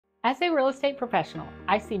As a real estate professional,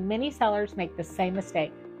 I see many sellers make the same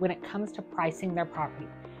mistake when it comes to pricing their property,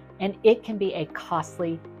 and it can be a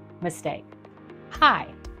costly mistake.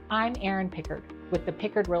 Hi, I'm Erin Pickard with the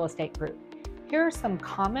Pickard Real Estate Group. Here are some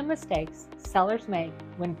common mistakes sellers make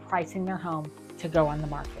when pricing their home to go on the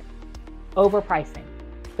market. Overpricing.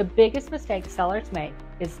 The biggest mistake sellers make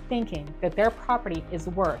is thinking that their property is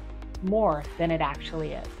worth more than it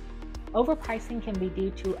actually is. Overpricing can be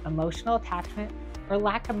due to emotional attachment or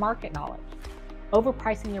lack of market knowledge.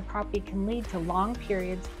 Overpricing your property can lead to long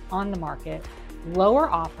periods on the market, lower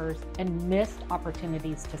offers, and missed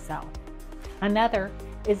opportunities to sell. Another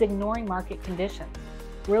is ignoring market conditions.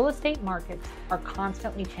 Real estate markets are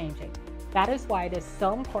constantly changing. That is why it is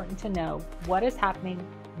so important to know what is happening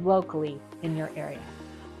locally in your area.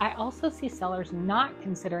 I also see sellers not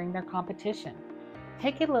considering their competition.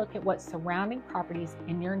 Take a look at what surrounding properties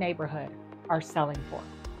in your neighborhood are selling for.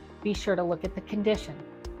 Be sure to look at the condition,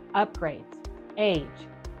 upgrades, age,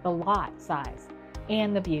 the lot size,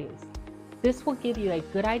 and the views. This will give you a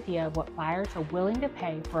good idea of what buyers are willing to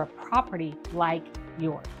pay for a property like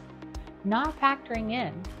yours. Not factoring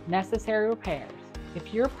in necessary repairs.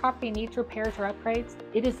 If your property needs repairs or upgrades,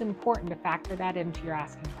 it is important to factor that into your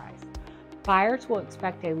asking price. Buyers will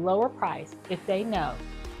expect a lower price if they know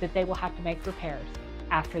that they will have to make repairs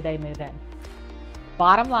after they move in.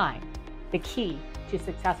 Bottom line, the key to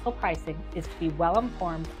successful pricing is to be well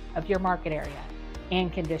informed of your market area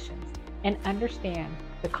and conditions and understand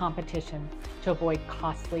the competition to avoid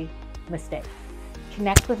costly mistakes.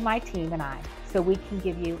 Connect with my team and I so we can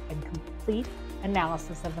give you a complete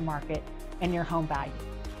analysis of the market and your home value.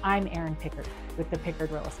 I'm Erin Pickard with the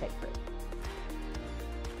Pickard Real Estate Group.